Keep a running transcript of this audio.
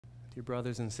dear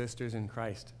brothers and sisters in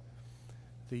Christ.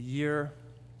 The year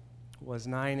was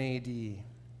 9 AD.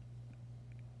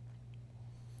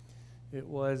 It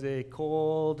was a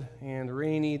cold and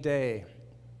rainy day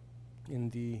in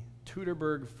the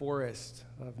Teutoburg forest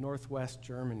of northwest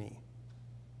Germany.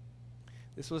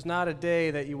 This was not a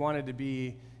day that you wanted to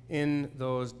be in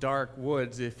those dark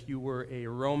woods if you were a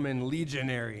Roman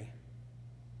legionary.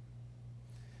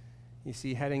 You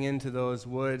see, heading into those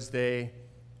woods, they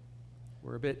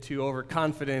were a bit too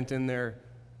overconfident in their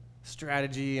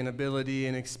strategy and ability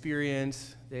and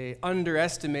experience. They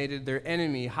underestimated their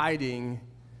enemy hiding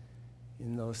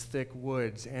in those thick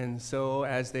woods. And so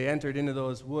as they entered into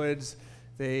those woods,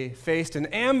 they faced an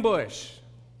ambush.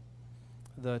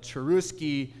 The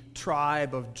Cherusci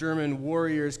tribe of German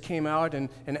warriors came out and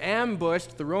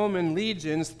ambushed the Roman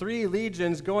legions, 3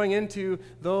 legions going into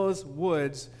those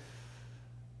woods.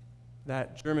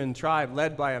 That German tribe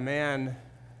led by a man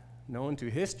known to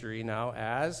history now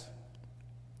as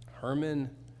Herman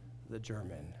the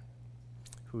German,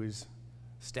 whose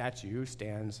statue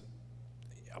stands,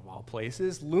 of all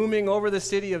places, looming over the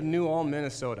city of New Ulm,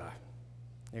 Minnesota.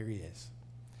 There he is.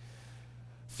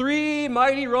 3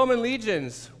 mighty Roman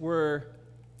legions were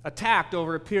attacked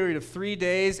over a period of 3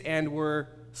 days and were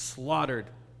slaughtered.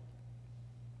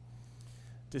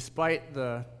 Despite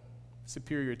the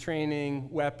superior training,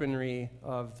 weaponry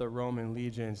of the Roman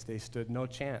legions, they stood no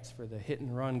chance for the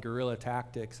hit-and-run guerrilla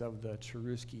tactics of the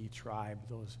Cherusci tribe,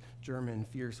 those German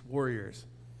fierce warriors.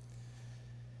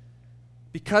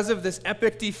 Because of this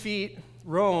epic defeat,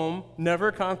 Rome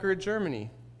never conquered Germany.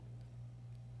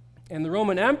 And the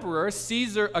Roman emperor,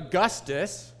 Caesar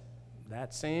Augustus,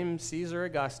 that same Caesar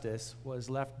Augustus, was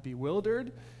left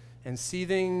bewildered and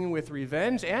seething with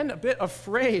revenge and a bit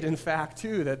afraid, in fact,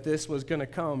 too, that this was going to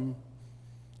come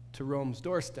to Rome's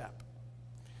doorstep.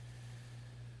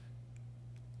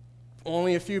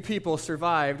 Only a few people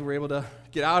survived, were able to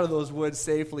get out of those woods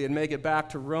safely and make it back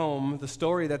to Rome. The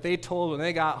story that they told when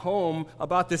they got home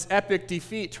about this epic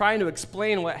defeat, trying to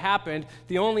explain what happened,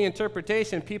 the only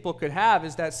interpretation people could have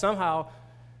is that somehow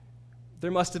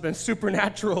there must have been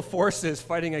supernatural forces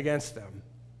fighting against them.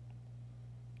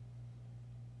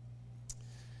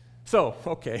 So,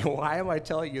 okay, why am I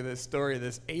telling you this story,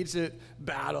 this ancient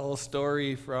battle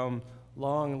story from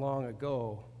long, long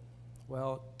ago?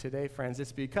 Well, today, friends,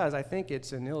 it's because I think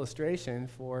it's an illustration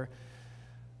for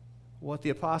what the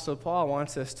Apostle Paul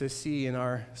wants us to see in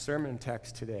our sermon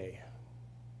text today.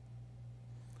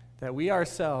 That we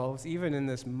ourselves, even in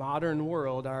this modern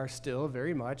world, are still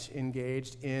very much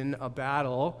engaged in a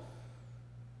battle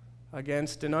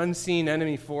against an unseen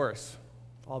enemy force,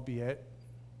 albeit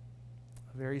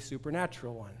a very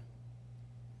supernatural one.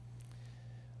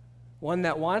 One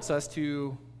that wants us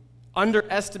to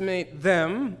underestimate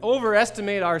them,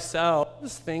 overestimate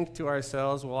ourselves, think to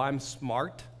ourselves, well, I'm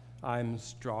smart, I'm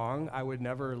strong, I would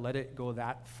never let it go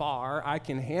that far, I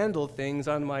can handle things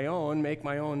on my own, make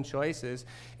my own choices,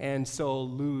 and so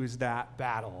lose that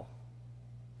battle.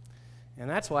 And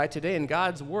that's why today in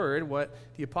God's Word, what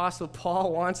the Apostle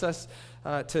Paul wants us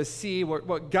to see,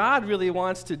 what God really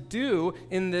wants to do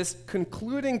in this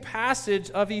concluding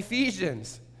passage of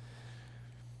Ephesians,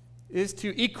 is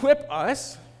to equip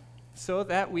us so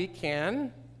that we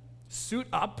can suit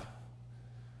up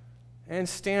and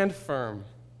stand firm.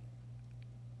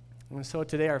 And so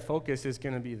today our focus is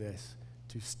going to be this,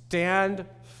 to stand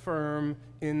firm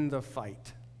in the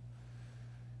fight,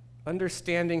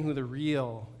 understanding who the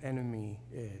real enemy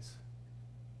is,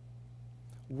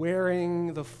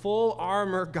 wearing the full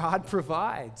armor God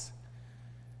provides,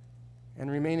 and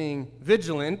remaining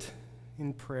vigilant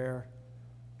in prayer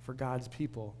for God's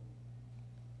people.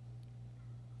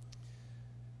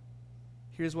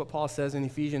 Here's what Paul says in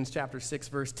Ephesians chapter 6,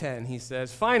 verse 10. He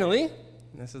says, finally,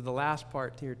 and this is the last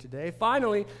part here today,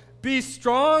 finally, be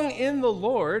strong in the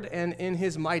Lord and in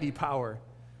his mighty power.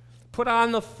 Put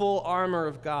on the full armor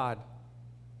of God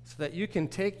so that you can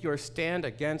take your stand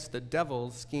against the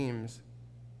devil's schemes.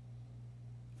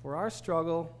 For our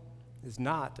struggle is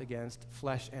not against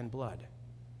flesh and blood,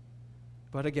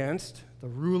 but against the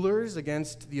rulers,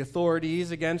 against the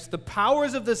authorities, against the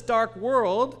powers of this dark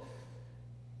world,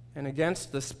 and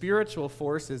against the spiritual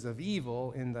forces of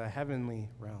evil in the heavenly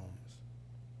realms.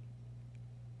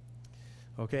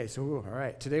 Okay, so, all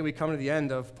right, today we come to the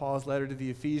end of Paul's letter to the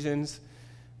Ephesians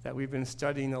that we've been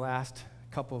studying the last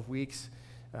couple of weeks.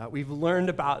 We've learned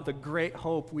about the great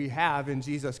hope we have in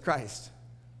Jesus Christ.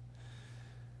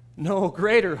 No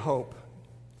greater hope,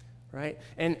 right?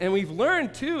 And we've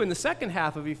learned, too, in the second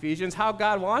half of Ephesians, how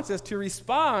God wants us to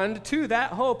respond to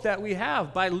that hope that we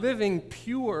have by living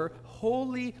pure,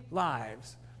 holy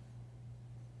lives,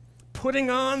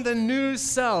 putting on the new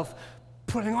self,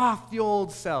 putting off the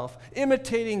old self,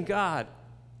 imitating God.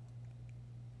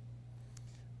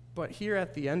 But here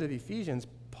at the end of Ephesians,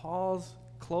 Paul's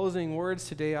closing words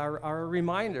today are a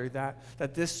reminder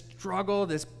that this struggle,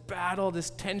 this battle, this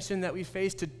tension that we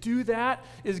face, to do that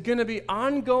is going to be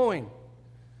ongoing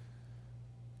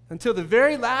until the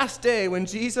very last day when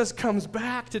Jesus comes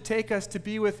back to take us to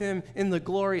be with him in the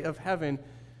glory of heaven.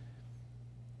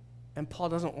 And Paul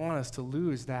doesn't want us to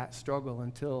lose that struggle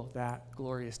until that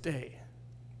glorious day.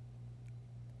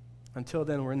 Until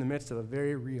then, we're in the midst of a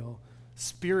very real,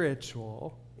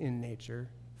 spiritual in nature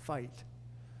fight.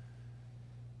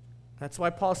 That's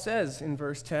why Paul says in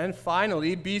verse 10,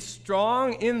 finally, be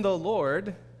strong in the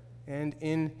Lord and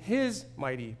in his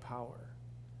mighty power.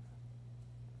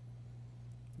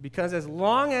 Because as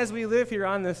long as we live here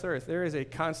on this earth, there is a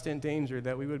constant danger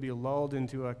that we would be lulled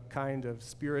into a kind of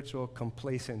spiritual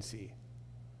complacency.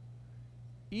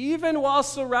 Even while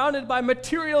surrounded by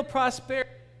material prosperity,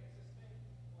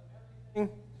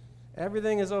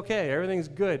 everything is okay, everything's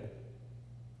good,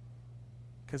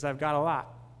 because I've got a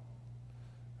lot.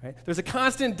 Right? There's a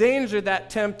constant danger that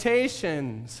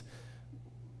temptations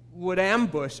would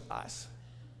ambush us,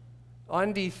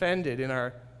 undefended in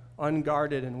our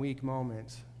unguarded and weak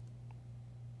moments.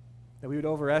 That we would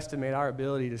overestimate our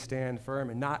ability to stand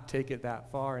firm and not take it that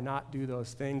far and not do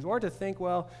those things, or to think,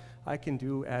 well, I can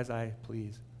do as I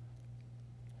please.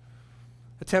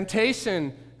 A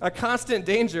temptation, a constant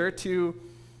danger to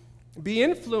be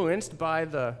influenced by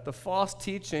the false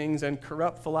teachings and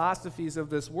corrupt philosophies of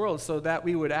this world, so that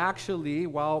we would actually,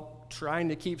 while trying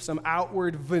to keep some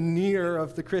outward veneer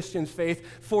of the Christian faith,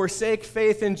 forsake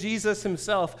faith in Jesus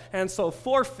himself, and so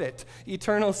forfeit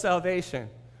eternal salvation.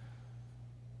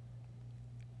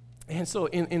 And so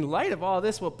in light of all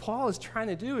this, what Paul is trying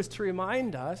to do is to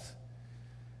remind us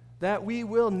that we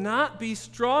will not be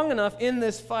strong enough in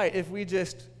this fight if we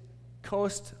just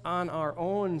coast on our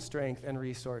own strength and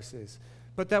resources,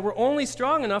 but that we're only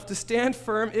strong enough to stand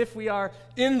firm if we are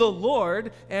in the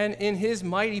Lord and in his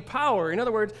mighty power. In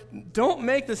other words, don't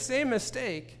make the same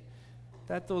mistake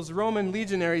that those Roman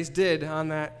legionaries did on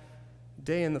that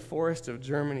day in the forest of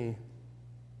Germany.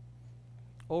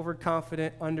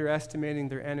 Overconfident, underestimating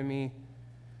their enemy,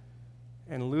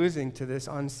 and losing to this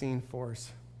unseen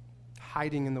force,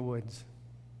 hiding in the woods.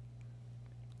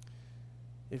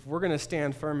 If we're going to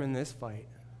stand firm in this fight,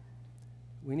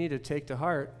 we need to take to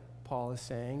heart, Paul is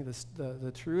saying,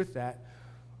 the truth that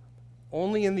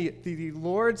only in the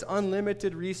Lord's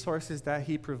unlimited resources that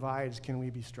he provides can we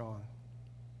be strong.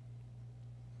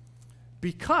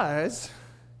 Because,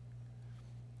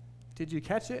 did you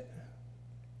catch it?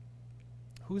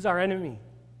 Who's our enemy?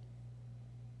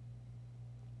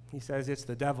 He says it's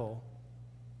the devil.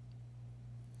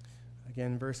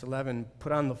 Again, verse 11,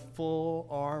 put on the full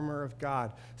armor of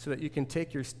God so that you can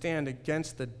take your stand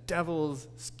against the devil's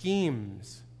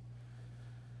schemes.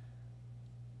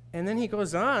 And then he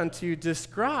goes on to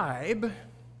describe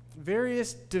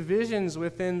various divisions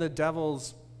within the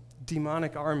devil's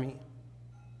demonic army.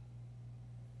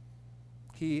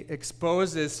 He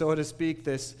exposes, so to speak,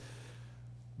 this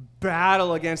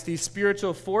battle against these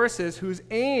spiritual forces whose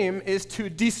aim is to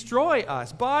destroy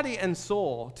us, body and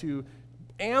soul, to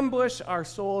ambush our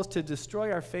souls, to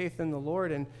destroy our faith in the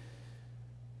Lord. And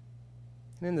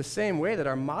in the same way that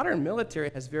our modern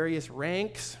military has various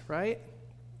ranks, right?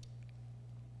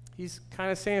 He's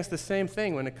kind of saying it's the same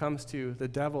thing when it comes to the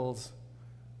devil's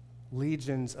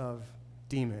legions of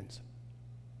demons.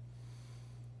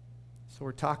 So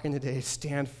we're talking today,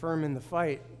 stand firm in the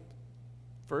fight.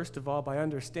 First of all, by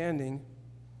understanding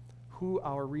who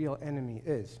our real enemy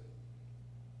is.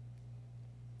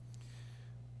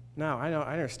 Now, I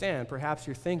understand. Perhaps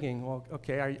you're thinking, well,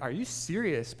 okay, are you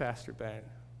serious, Pastor Ben?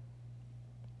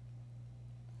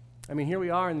 I mean, here we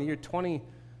are in the year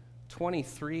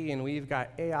 2023, and we've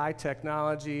got AI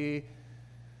technology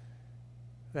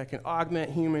that can augment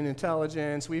human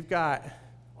intelligence. We've got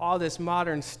all this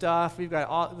modern stuff. We've got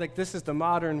all, like, this is the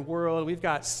modern world. We've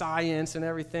got science and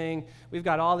everything. We've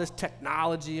got all this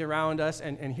technology around us,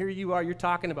 and here you are, you're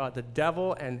talking about the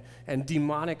devil and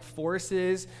demonic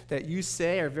forces that you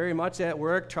say are very much at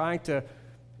work trying to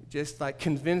just like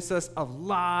convince us of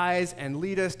lies and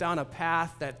lead us down a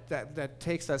path that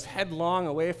takes us headlong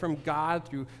away from God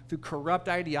through corrupt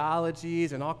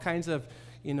ideologies and all kinds of,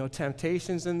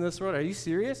 temptations in this world. Are you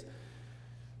serious?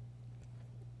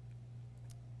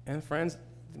 And friends,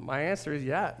 my answer is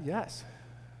yes,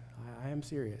 I am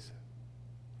serious.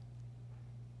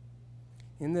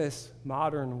 In this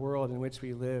modern world in which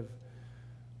we live,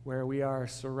 where we are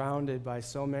surrounded by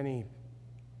so many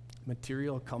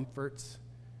material comforts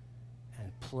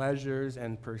and pleasures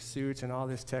and pursuits and all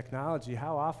this technology,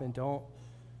 how often don't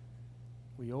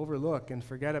we overlook and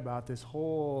forget about this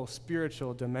whole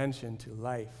spiritual dimension to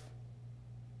life?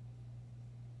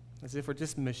 As if we're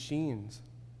just machines,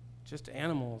 just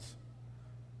animals,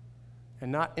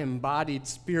 and not embodied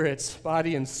spirits,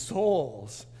 body and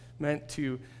souls, meant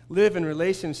to live in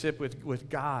relationship with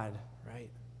God, right?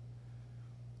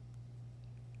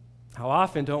 How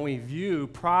often don't we view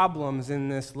problems in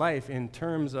this life in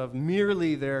terms of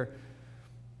merely their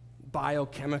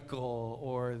biochemical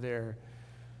or their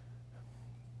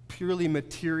purely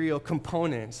material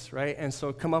components, right? And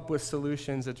so come up with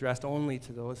solutions addressed only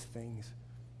to those things.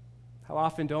 How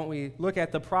often don't we look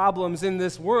at the problems in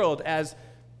this world as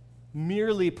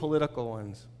merely political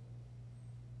ones?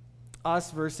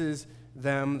 Us versus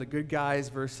them, the good guys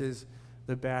versus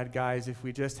the bad guys. If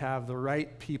we just have the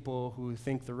right people who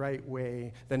think the right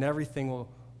way, then everything will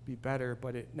be better,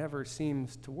 but it never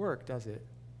seems to work, does it?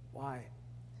 Why?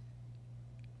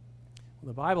 Well,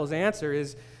 the Bible's answer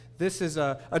is this is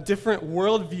a different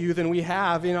worldview than we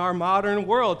have in our modern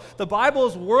world. The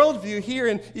Bible's worldview here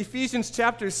in Ephesians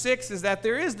chapter 6 is that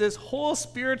there is this whole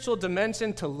spiritual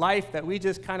dimension to life that we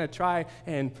just kind of try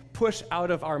and push out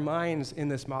of our minds in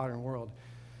this modern world.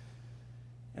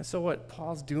 And so what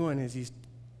Paul's doing is he's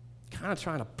kind of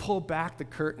trying to pull back the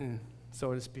curtain,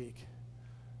 so to speak,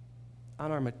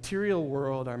 on our material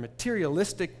world, our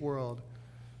materialistic world,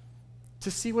 to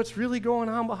see what's really going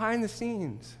on behind the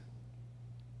scenes.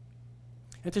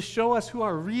 And to show us who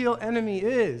our real enemy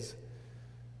is.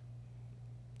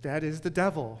 That is the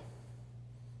devil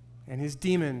and his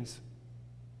demons.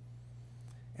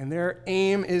 And their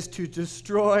aim is to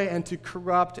destroy and to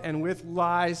corrupt and with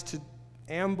lies to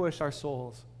ambush our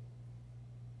souls.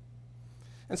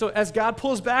 And so as God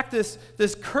pulls back this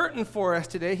curtain for us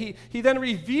today, he then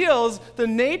reveals the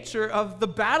nature of the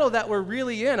battle that we're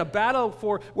really in, a battle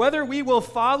for whether we will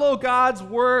follow God's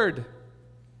word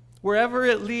wherever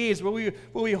it leads. Will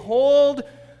we hold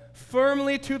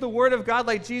firmly to the word of God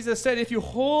like Jesus said, if you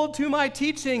hold to my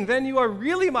teaching, then you are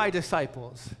really my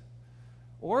disciples?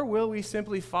 Or will we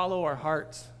simply follow our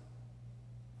hearts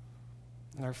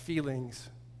and our feelings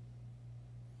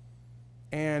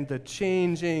and the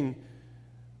changing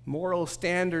moral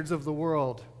standards of the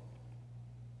world?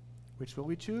 Which will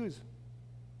we choose?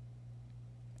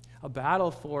 A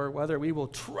battle for whether we will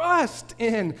trust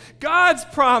in God's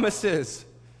promises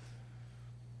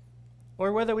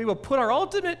or whether we will put our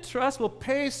ultimate trust, we'll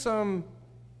pay some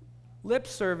lip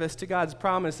service to God's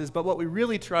promises, but what we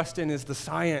really trust in is the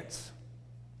science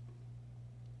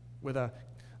with a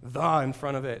 "the" in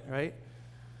front of it, right?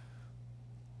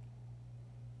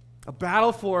 A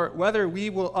battle for whether we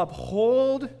will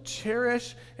uphold,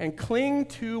 cherish, and cling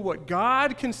to what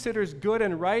God considers good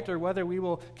and right, or whether we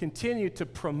will continue to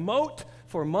promote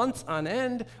for months on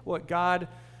end what God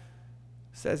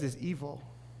says is evil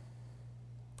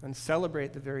and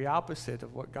celebrate the very opposite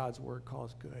of what God's word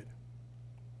calls good.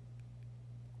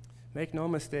 Make no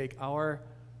mistake, our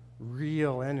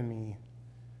real enemy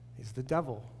is the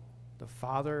devil, the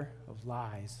father of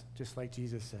lies, just like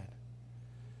Jesus said.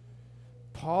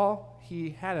 Paul, he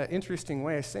had an interesting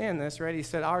way of saying this, right? He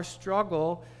said, our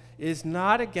struggle is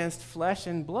not against flesh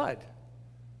and blood.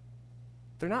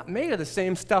 They're not made of the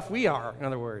same stuff we are, in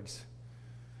other words.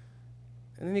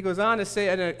 And then he goes on to say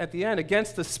at the end,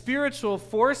 against the spiritual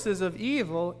forces of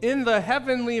evil in the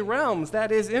heavenly realms,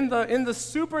 that is, in the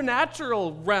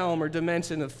supernatural realm or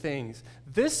dimension of things.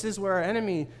 This is where our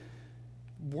enemy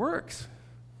works.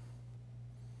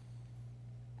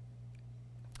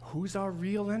 Who's our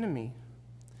real enemy?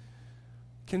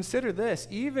 Consider this,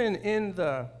 even in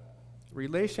the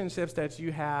relationships that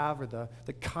you have or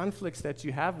the conflicts that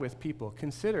you have with people,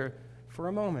 consider for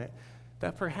a moment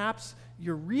that perhaps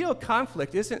your real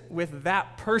conflict isn't with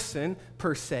that person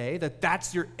per se,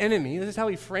 that's your enemy. This is how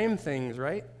we frame things,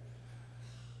 right?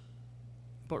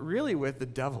 But really with the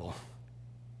devil,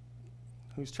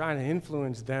 who's trying to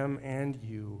influence them and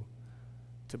you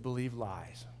to believe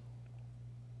lies.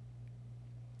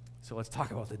 So let's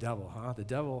talk about the devil, huh? The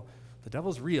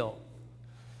devil's real.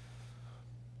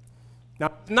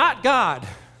 Now, not God,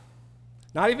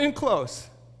 not even close.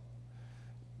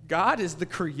 God is the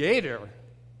creator,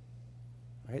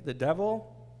 right? The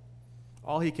devil,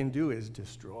 all he can do is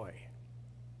destroy.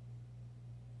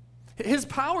 His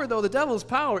power, though, the devil's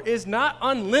power, is not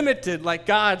unlimited like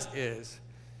God's is.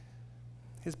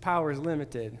 His power is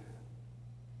limited.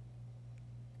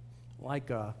 Like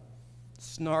a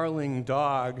snarling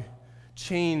dog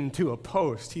chained to a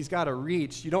post. He's got a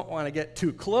reach. You don't want to get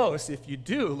too close. If you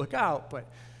do, look out. But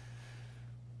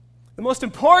the most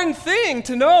important thing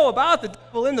to know about the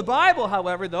devil in the Bible,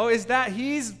 however, though, is that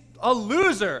he's a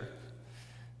loser.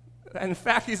 In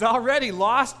fact, he's already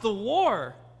lost the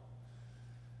war.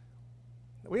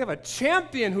 We have a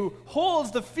champion who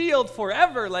holds the field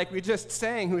forever, like we just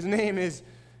sang, whose name is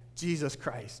Jesus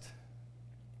Christ.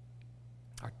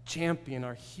 Our champion,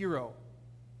 our hero,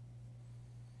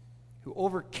 who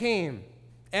overcame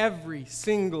every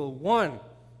single one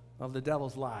of the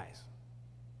devil's lies,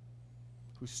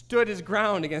 who stood his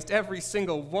ground against every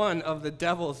single one of the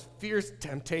devil's fierce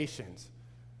temptations.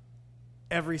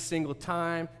 Every single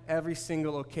time, every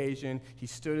single occasion, he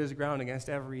stood his ground against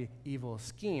every evil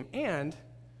scheme. And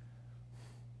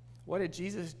what did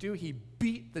Jesus do? He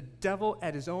beat the devil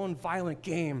at his own violent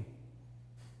game,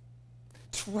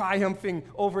 triumphing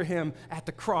over him at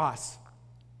the cross.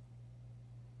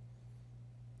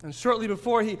 And shortly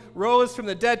before he rose from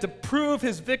the dead to prove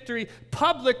his victory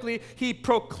publicly, he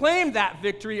proclaimed that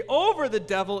victory over the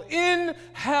devil in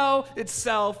hell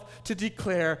itself to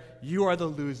declare, "You are the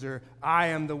loser, I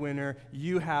am the winner,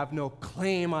 you have no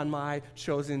claim on my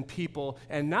chosen people."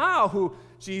 And now who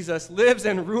Jesus lives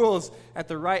and rules at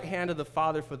the right hand of the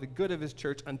Father for the good of his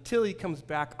church until he comes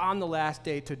back on the last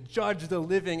day to judge the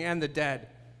living and the dead.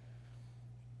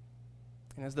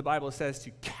 And as the Bible says, to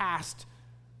cast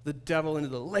the devil into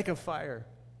the lake of fire,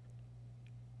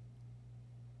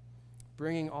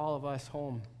 bringing all of us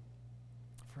home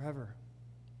forever.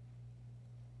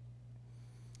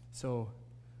 So,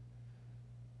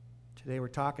 today we're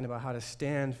talking about how to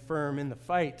stand firm in the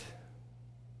fight,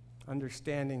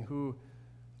 understanding who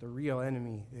the real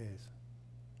enemy is.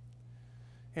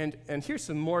 And here's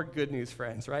some more good news,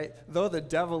 friends, right? Though the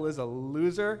devil is a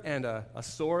loser, and a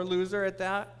sore loser at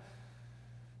that,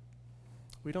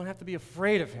 we don't have to be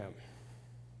afraid of him.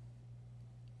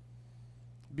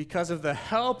 Because of the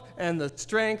help and the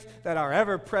strength that our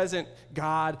ever-present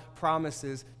God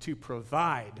promises to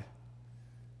provide,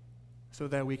 so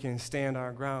that we can stand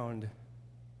our ground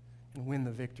and win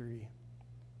the victory.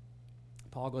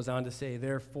 Paul goes on to say,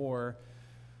 "Therefore,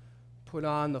 put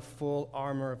on the full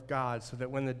armor of God, so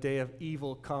that when the day of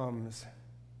evil comes,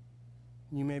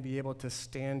 you may be able to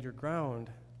stand your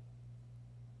ground.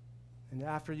 And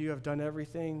after you have done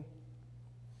everything,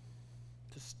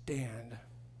 to stand.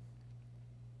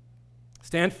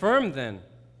 Stand firm then,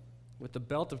 with the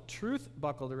belt of truth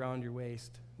buckled around your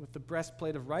waist, with the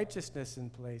breastplate of righteousness in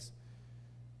place,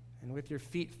 and with your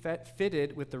feet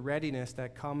fitted with the readiness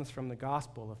that comes from the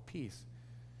gospel of peace.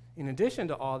 In addition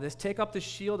to all this, take up the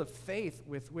shield of faith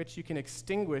with which you can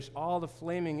extinguish all the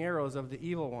flaming arrows of the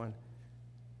evil one.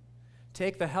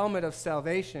 Take the helmet of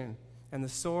salvation and the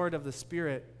sword of the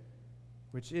Spirit,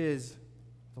 which is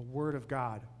the Word of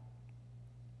God."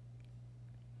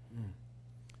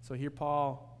 So here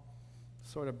Paul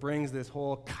sort of brings this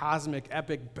whole cosmic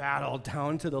epic battle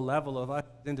down to the level of us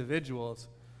individuals.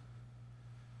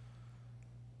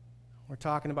 We're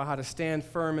talking about how to stand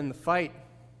firm in the fight,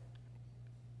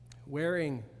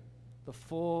 wearing the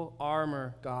full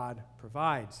armor God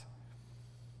provides.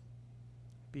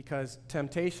 Because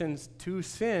temptations to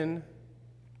sin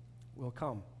will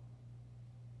come.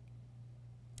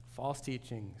 False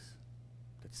teachings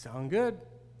that sound good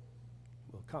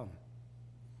will come.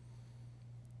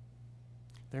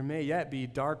 There may yet be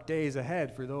dark days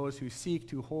ahead for those who seek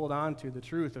to hold on to the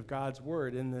truth of God's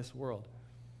word in this world.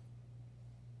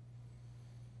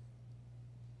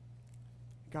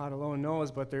 God alone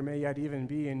knows, but there may yet even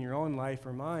be in your own life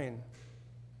or mine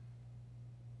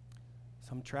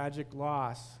some tragic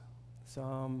loss,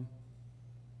 some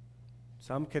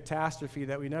catastrophe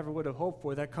that we never would have hoped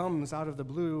for that comes out of the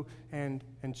blue and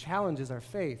challenges our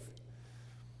faith.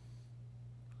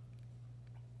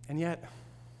 And yet,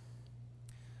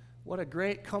 what a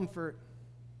great comfort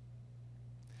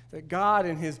that God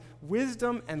in his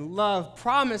wisdom and love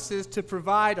promises to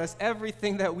provide us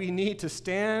everything that we need to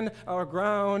stand our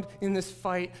ground in this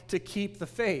fight, to keep the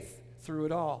faith through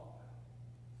it all.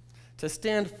 To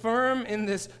stand firm in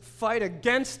this fight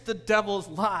against the devil's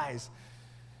lies.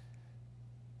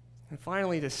 And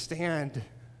finally, to stand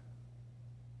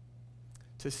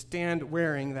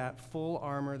wearing that full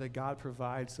armor that God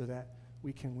provides so that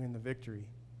we can win the victory.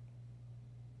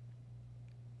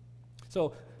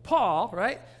 So Paul,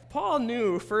 right? Paul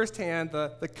knew firsthand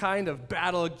the kind of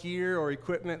battle gear or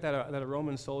equipment that a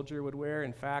Roman soldier would wear.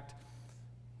 In fact,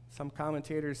 some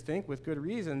commentators think with good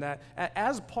reason that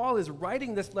as Paul is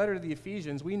writing this letter to the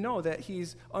Ephesians, we know that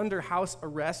he's under house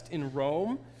arrest in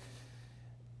Rome.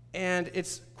 And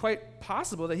it's quite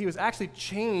possible that he was actually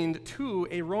chained to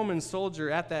a Roman soldier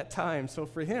at that time. So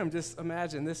for him, just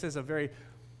imagine this is a very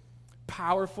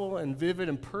powerful and vivid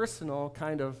and personal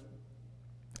kind of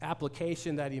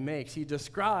application that he makes. He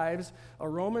describes a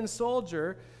Roman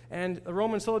soldier and a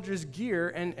Roman soldier's gear,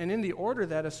 and in the order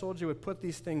that a soldier would put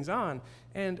these things on.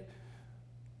 And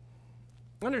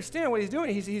understand what he's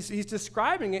doing. He's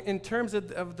describing it in terms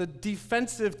of the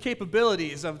defensive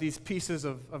capabilities of these pieces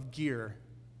of gear.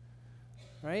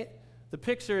 Right? The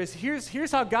picture is,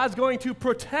 here's how God's going to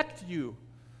protect you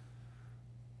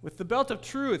with the belt of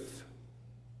truth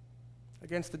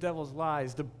against the devil's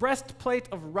lies. The breastplate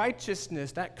of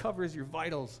righteousness, that covers your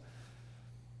vitals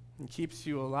and keeps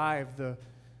you alive. The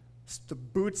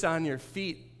boots on your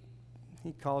feet,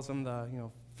 he calls them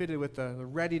fitted with the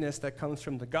readiness that comes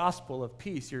from the gospel of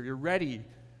peace. You're ready.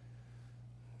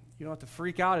 You don't have to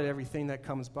freak out at everything that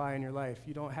comes by in your life.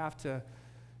 You don't have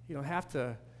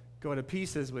to go to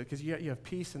pieces with, because you have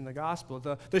peace in the gospel.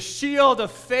 The shield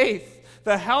of faith,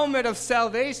 the helmet of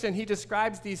salvation. He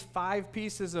describes these 5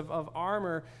 pieces of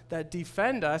armor that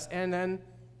defend us, and then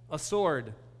a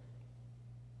sword.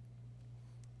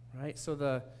 Right? So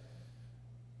the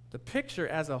picture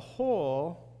as a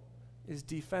whole is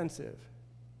defensive.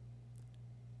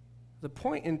 The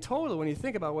point in total, when you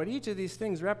think about what each of these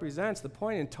things represents, the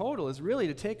point in total is really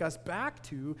to take us back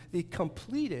to the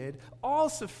completed,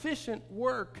 all-sufficient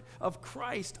work of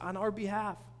Christ on our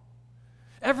behalf.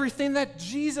 Everything that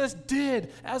Jesus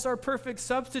did as our perfect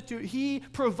substitute, he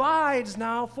provides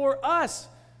now for us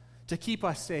to keep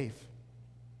us safe.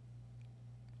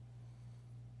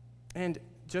 And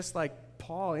just like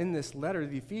Paul in this letter to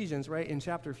the Ephesians, right, in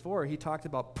chapter 4, he talked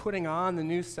about putting on the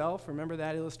new self. Remember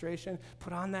that illustration?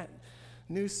 Put on that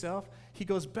new self. He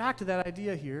goes back to that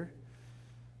idea here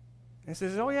and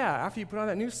says, oh yeah, after you put on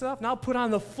that new self, now put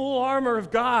on the full armor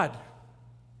of God.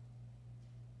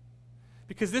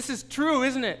 Because this is true,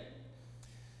 isn't it?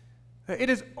 It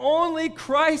is only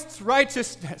Christ's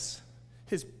righteousness,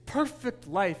 his perfect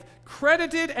life,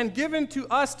 credited and given to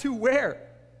us to wear,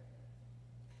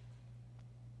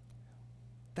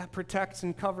 that protects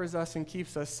and covers us and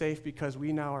keeps us safe, because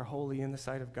we now are holy in the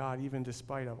sight of God, even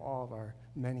despite of all of our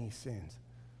many sins.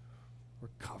 We're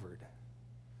covered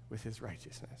with his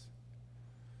righteousness.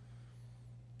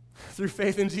 Through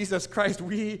faith in Jesus Christ,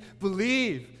 we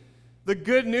believe the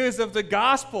good news of the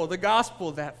gospel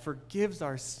that forgives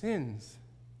our sins,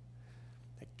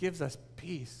 that gives us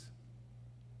peace,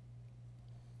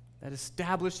 that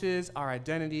establishes our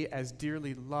identity as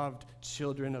dearly loved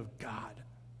children of God,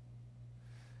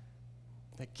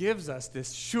 that gives us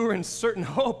this sure and certain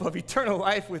hope of eternal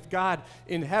life with God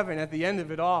in heaven at the end of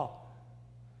it all.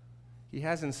 He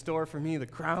has in store for me the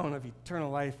crown of eternal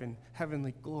life and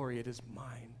heavenly glory. It is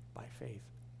mine by faith.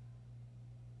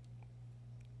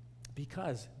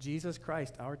 Because Jesus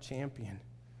Christ, our champion,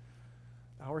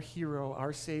 our hero,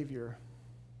 our Savior,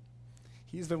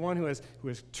 he's the one who has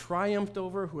triumphed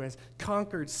over, who has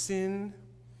conquered sin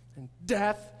and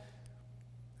death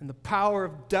and the power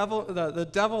of the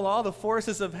devil, all the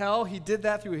forces of hell. He did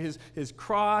that through his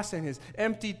cross and his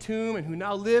empty tomb, and who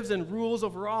now lives and rules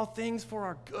over all things for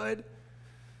our good.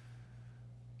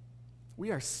 We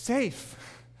are safe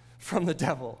from the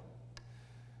devil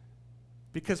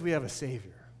because we have a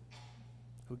Savior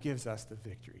who gives us the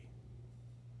victory.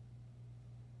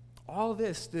 All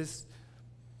this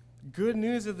good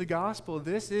news of the gospel,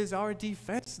 this is our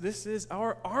defense, this is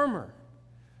our armor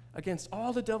against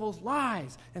all the devil's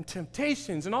lies and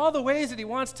temptations and all the ways that he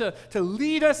wants to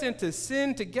lead us into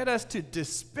sin, to get us to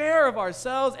despair of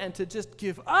ourselves and to just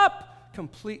give up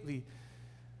completely.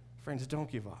 Friends,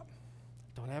 don't give up.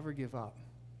 Don't ever give up.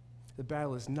 The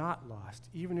battle is not lost.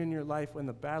 Even in your life when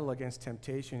the battle against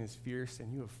temptation is fierce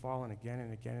and you have fallen again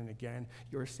and again and again,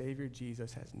 your Savior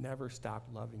Jesus has never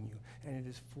stopped loving you. And it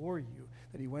is for you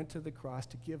that he went to the cross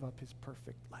to give up his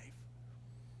perfect life.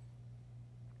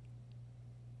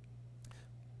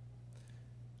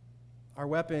 Our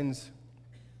weapons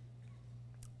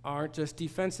aren't just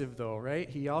defensive, though, right?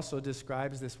 He also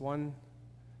describes this one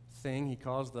thing he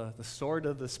calls the sword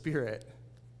of the Spirit,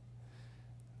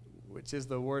 which is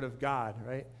the Word of God,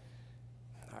 right?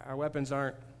 Our weapons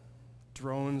aren't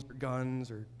drones or guns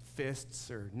or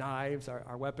fists or knives.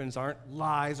 Our weapons aren't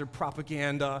lies or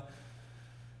propaganda.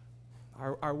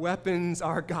 Our weapons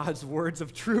are God's words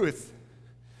of truth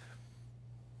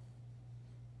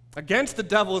against the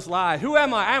devil's lie. Who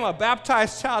am I? I am a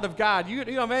baptized child of God. You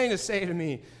don't have anything to say to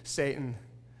me, Satan.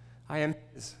 I am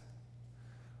his.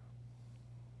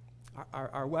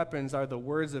 Our weapons are the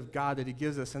words of God that he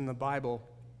gives us in the Bible.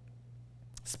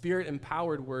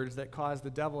 Spirit-empowered words that cause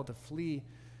the devil to flee.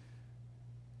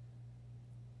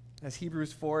 As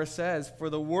Hebrews 4 says, for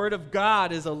the word of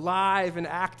God is alive and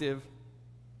active,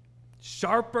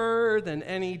 sharper than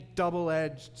any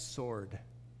double-edged sword.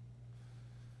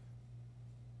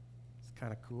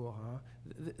 Kind of cool, huh?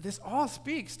 This all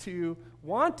speaks to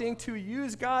wanting to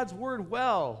use God's word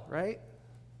well, right?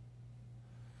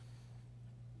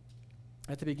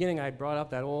 At the beginning, I brought up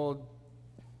that old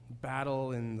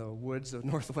battle in the woods of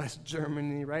northwest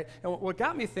Germany, right? And what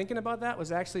got me thinking about that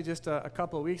was actually just a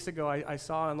couple of weeks ago, I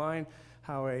saw online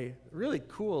how a really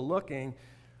cool-looking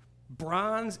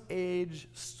Bronze Age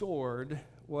sword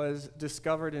was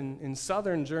discovered in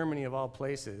southern Germany, of all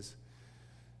places,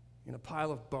 in a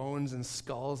pile of bones and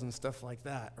skulls and stuff like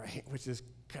that, right? Which is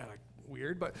kind of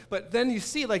weird. But then you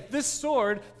see, like, this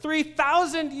sword,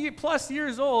 3,000 plus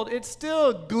years old, it's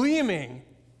still gleaming,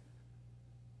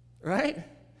 right?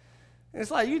 And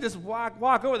it's like you just walk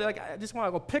over there, like, I just want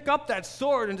to go pick up that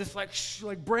sword and just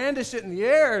like brandish it in the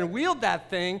air and wield that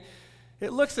thing.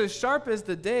 It looks as sharp as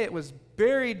the day it was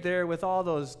buried there with all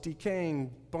those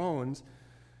decaying bones.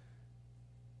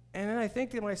 And then I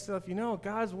think to myself,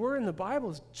 God's word in the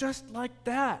Bible is just like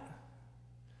that.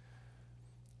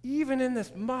 Even in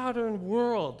this modern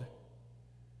world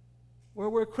where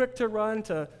we're quick to run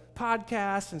to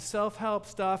podcasts and self-help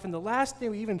stuff, and the last thing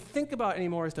we even think about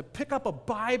anymore is to pick up a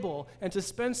Bible and to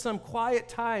spend some quiet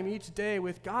time each day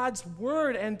with God's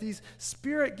word and these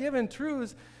spirit-given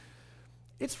truths,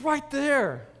 it's right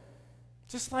there.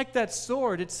 Just like that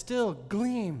sword, it still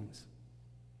gleams.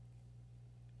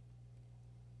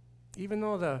 Even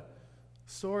though the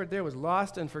sword there was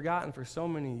lost and forgotten for so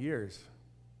many years,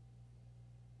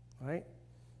 right?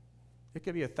 It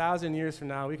could be 1,000 years from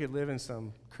now, we could live in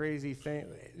some crazy thing,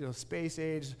 space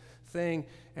age thing,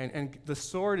 and the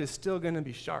sword is still going to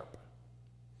be sharp.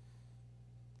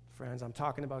 Friends, I'm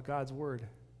talking about God's word.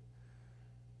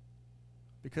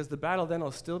 Because the battle then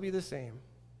will still be the same.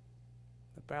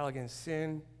 The battle against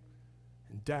sin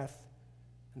and death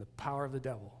and the power of the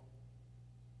devil.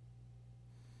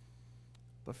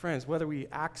 But friends, whether we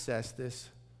access this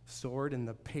sword in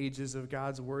the pages of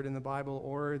God's word in the Bible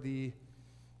or the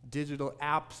digital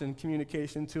apps and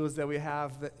communication tools that we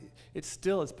have, it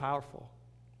still is powerful.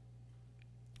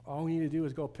 All we need to do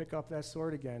is go pick up that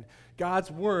sword again. God's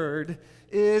word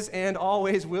is and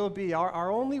always will be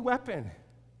our only weapon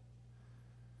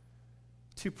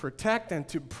to protect and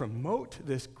to promote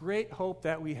this great hope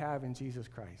that we have in Jesus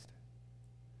Christ.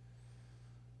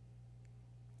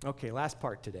 Okay, last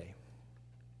part today.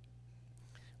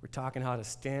 We're talking how to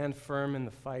stand firm in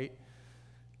the fight,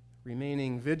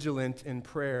 remaining vigilant in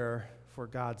prayer for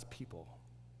God's people.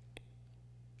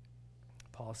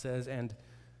 Paul says, and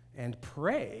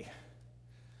pray.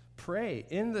 Pray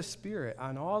in the Spirit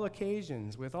on all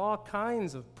occasions with all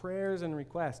kinds of prayers and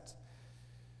requests.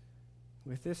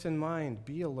 With this in mind,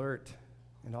 be alert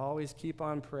and always keep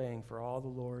on praying for all the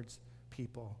Lord's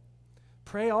people.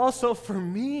 Pray also for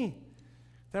me,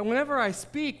 that whenever I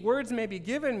speak, words may be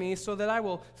given me so that I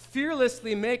will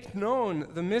fearlessly make known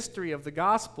the mystery of the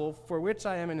gospel for which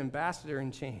I am an ambassador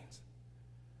in chains.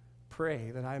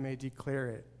 Pray that I may declare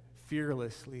it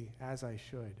fearlessly as I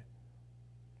should.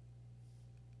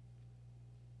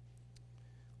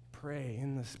 Pray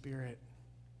in the Spirit.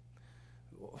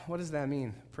 What does that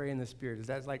mean, pray in the Spirit? Is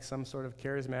that like some sort of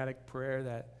charismatic prayer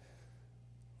that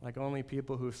like only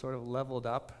people who've sort of leveled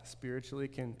up spiritually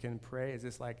can pray? Is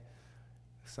this like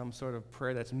some sort of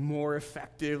prayer that's more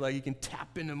effective, like you can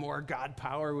tap into more God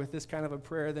power with this kind of a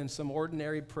prayer than some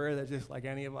ordinary prayer that just like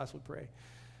any of us would pray?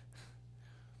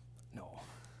 No.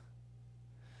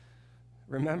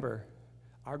 Remember,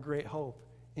 our great hope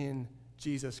in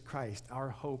Jesus Christ, our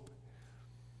hope,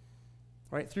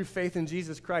 right? Through faith in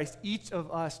Jesus Christ, each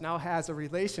of us now has a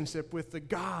relationship with the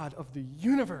God of the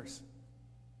universe.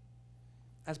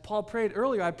 As Paul prayed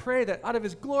earlier, I pray that out of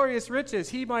his glorious riches,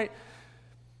 he might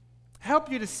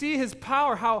help you to see his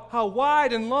power, how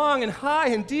wide and long and high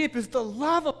and deep is the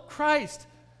love of Christ.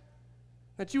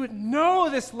 That you would know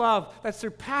this love that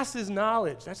surpasses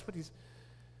knowledge. That's what he's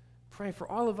praying for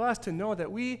all of us to know,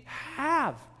 that we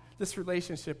have this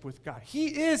relationship with God. He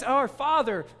is our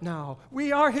Father now.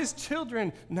 We are his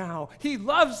children now. He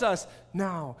loves us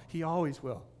now. He always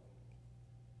will.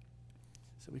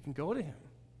 So we can go to him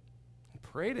and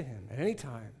pray to him at any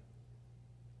time,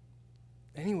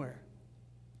 anywhere,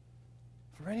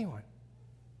 for anyone.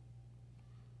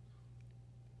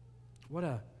 What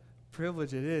a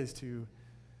privilege it is to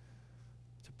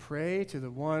pray to the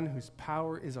one whose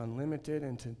power is unlimited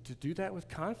and to do that with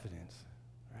confidence,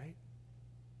 right?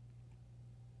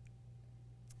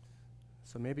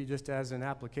 So maybe just as an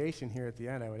application here at the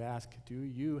end, I would ask, do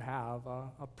you have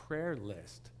a prayer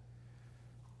list?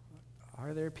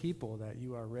 Are there people that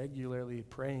you are regularly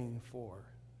praying for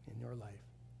in your life?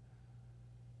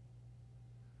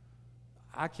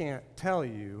 I can't tell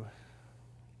you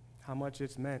how much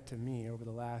it's meant to me over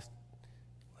the last,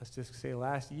 let's just say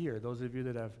last year, those of you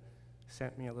that have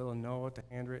sent me a little note,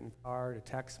 a handwritten card, a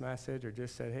text message, or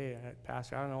just said, hey,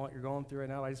 Pastor, I don't know what you're going through right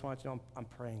now. I just want you to know I'm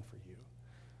praying for you.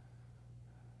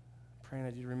 Praying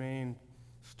that you remain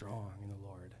strong in the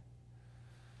Lord.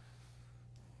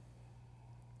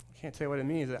 I can't tell you what it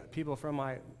means. That people from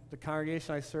the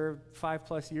congregation I served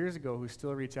 5+ years ago who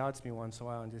still reach out to me once in a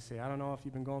while and just say, I don't know if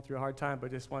you've been going through a hard time,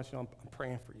 but just want you to know I'm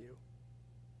praying for you.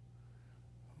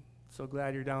 So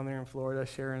glad you're down there in Florida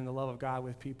sharing the love of God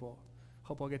with people.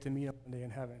 Hope I'll get to meet up one day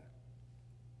in heaven.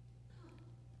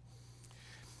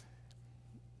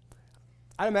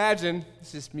 I imagine,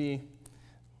 it's just me,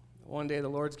 one day the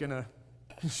Lord's going to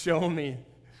show me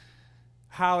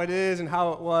how it is and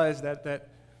how it was that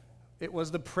it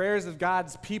was the prayers of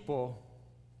God's people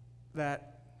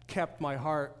that kept my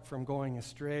heart from going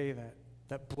astray,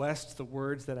 that blessed the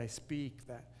words that I speak,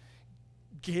 that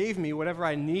gave me whatever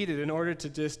I needed in order to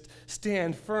just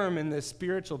stand firm in this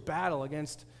spiritual battle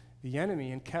against the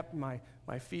enemy and kept my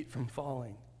feet from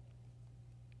falling.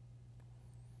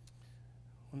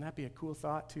 Wouldn't that be a cool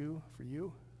thought, too, for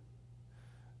you?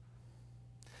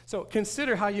 So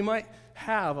consider how you might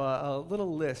have a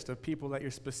little list of people that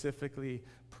you're specifically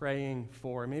praying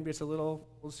for. Maybe it's a little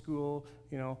old school,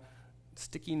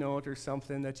 sticky note or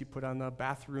something that you put on the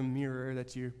bathroom mirror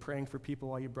that you're praying for people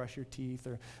while you brush your teeth.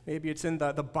 Or maybe it's in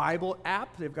the Bible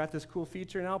app. They've got this cool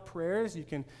feature now, prayers. You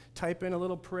can type in a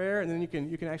little prayer, and then you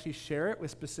can actually share it with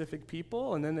specific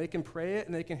people, and then they can pray it,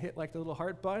 and they can hit like the little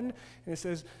heart button, and it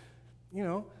says,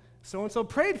 so-and-so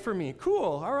prayed for me. Cool.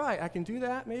 All right, I can do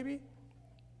that maybe.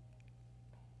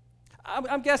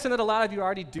 I'm guessing that a lot of you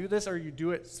already do this, or you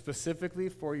do it specifically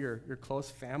for your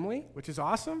close family, which is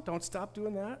awesome. Don't stop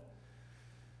doing that.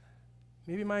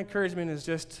 Maybe my encouragement is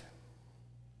just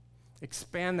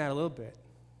expand that a little bit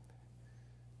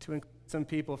to include some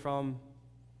people from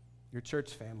your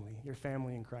church family, your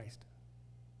family in Christ.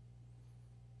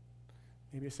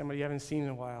 Maybe it's somebody you haven't seen in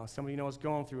a while, somebody you know is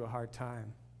going through a hard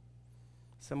time.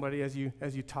 Somebody as you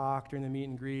talk during the meet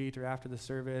and greet or after the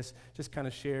service just kind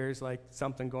of shares like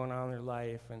something going on in their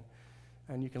life,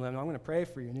 and you can let them know, I'm going to pray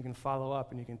for you, and you can follow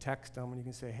up, and you can text them, and you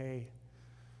can say, hey,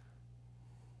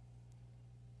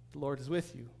 the Lord is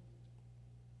with you.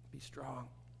 Be strong.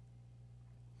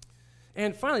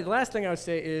 And finally, the last thing I would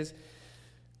say is,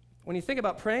 when you think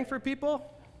about praying for people,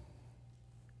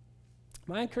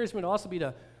 my encouragement would also be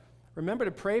to remember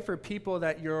to pray for people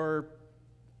that you're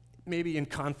maybe in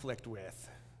conflict with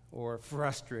or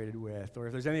frustrated with, or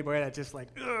if there's anybody that's just like,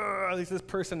 this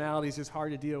personality is just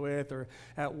hard to deal with, or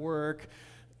at work,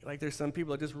 like there's some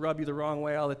people that just rub you the wrong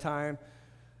way all the time.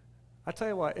 I'll tell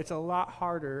you what, it's a lot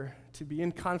harder to be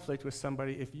in conflict with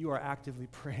somebody if you are actively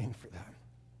praying for them.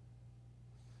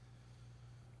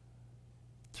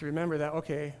 To remember that,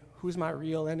 okay, who's my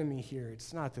real enemy here?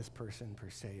 It's not this person per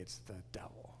se, it's the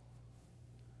devil.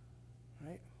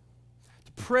 Right?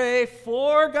 To pray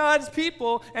for God's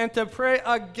people and to pray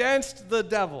against the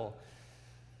devil.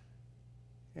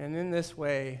 And in this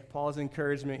way, Paul's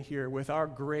encouragement here, with our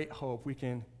great hope, we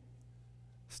can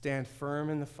stand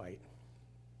firm in the fight,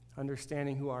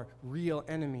 understanding who our real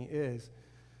enemy is,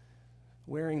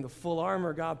 wearing the full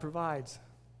armor God provides,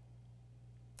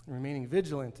 and remaining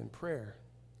vigilant in prayer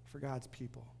for God's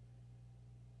people.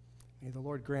 May the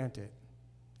Lord grant it.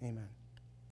 Amen.